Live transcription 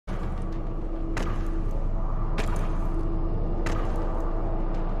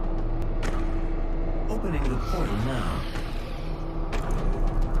Opening the portal now.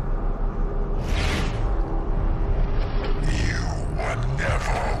 You were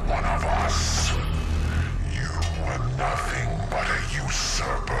never one of us. You were nothing but a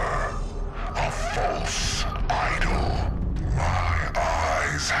usurper, a false idol. My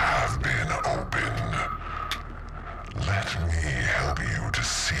eyes have been opened. Let me help you to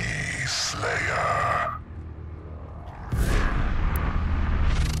see, Slayer.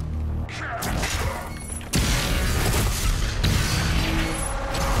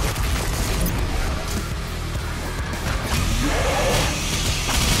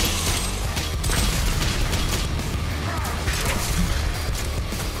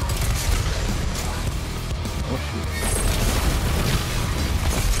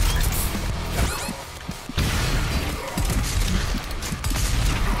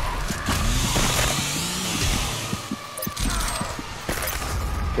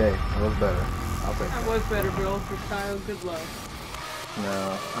 Okay, that was better. I'll take That that. was better, bro. For Kyle, good luck.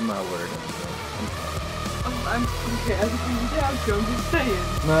 No, I'm not worried anymore. I'm okay. I think you down, Joe. I'm just saying.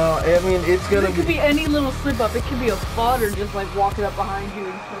 No, I mean, it's gonna It could be any little slip up. It could be a fodder just like walking up behind you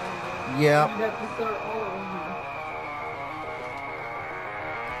and killing you. Yeah. You'd have to start all over.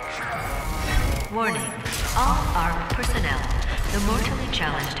 Warning. All ARC personnel, the mortally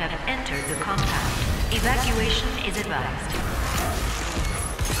challenged have entered the compound. Evacuation is advised.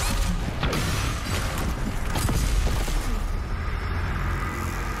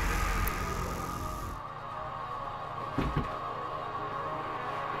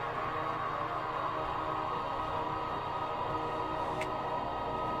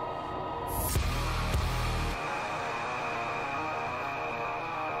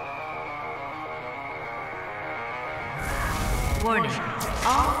 Warning.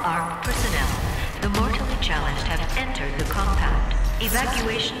 All ARC personnel, the mortally challenged have entered the compound.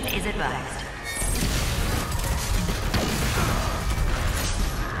 Evacuation is advised.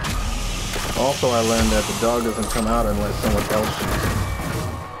 Also, I learned that the dog doesn't come out unless someone else shoots him.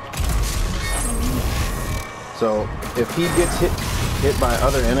 So, if he gets hit by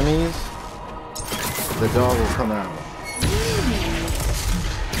other enemies, the dog will come out.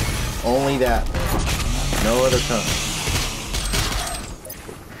 Only that. No other time.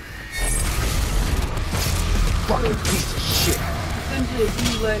 Fucking piece of shit. Essentially, if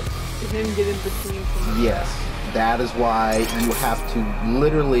you let him get in between from the Yes, that is why you have to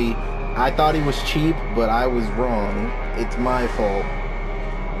literally. I thought he was cheap, but I was wrong. It's my fault.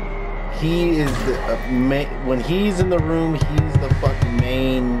 He is the when he's in the room, he's the fucking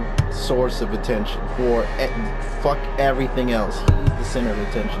main source of attention for fuck everything else. He's the center of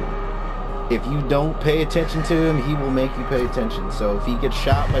attention. If you don't pay attention to him, he will make you pay attention. So if he gets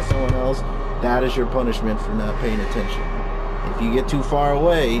shot by someone else, that is your punishment for not paying attention. If you get too far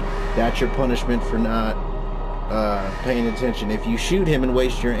away, that's your punishment for not paying attention. If you shoot him and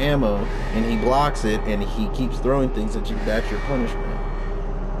waste your ammo and he blocks it and he keeps throwing things at you, that's your punishment.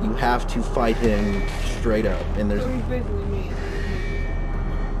 You have to fight him straight up. And there's So he's basically me.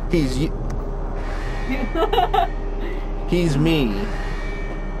 he's me.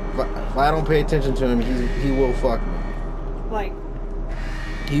 If I don't pay attention to him, he will fuck me. Like,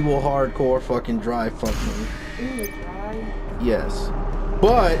 He will hardcore fucking drive fuck me. ooh, dry. Yes.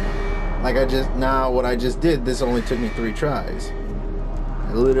 But what I just did, this only took me 3 tries.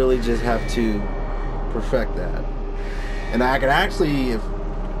 I literally just have to perfect that. And I could actually, I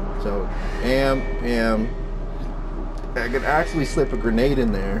could actually slip a grenade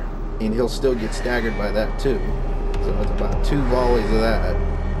in there and he'll still get staggered by that too. So it's about 2 volleys of that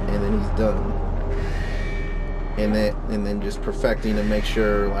and then he's done. And then just perfecting to make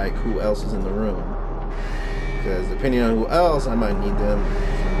sure like who else is in the room. Because depending on who else, I might need them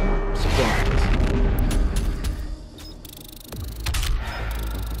for supplies.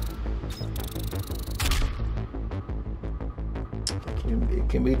 It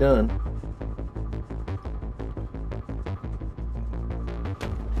can be done.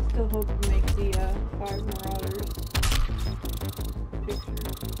 Still hope to make the 5 Marauders picture.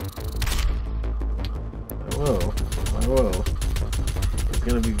 I will. It's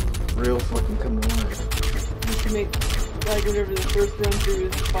gonna be real fucking coming to life. You should make, like, whatever the first run through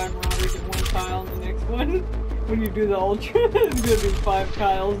is 5 Marauders and 1 Kyle, and the next one, when you do the Ultra, it's gonna be 5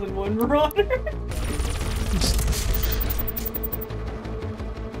 Kyles and 1 Marauder.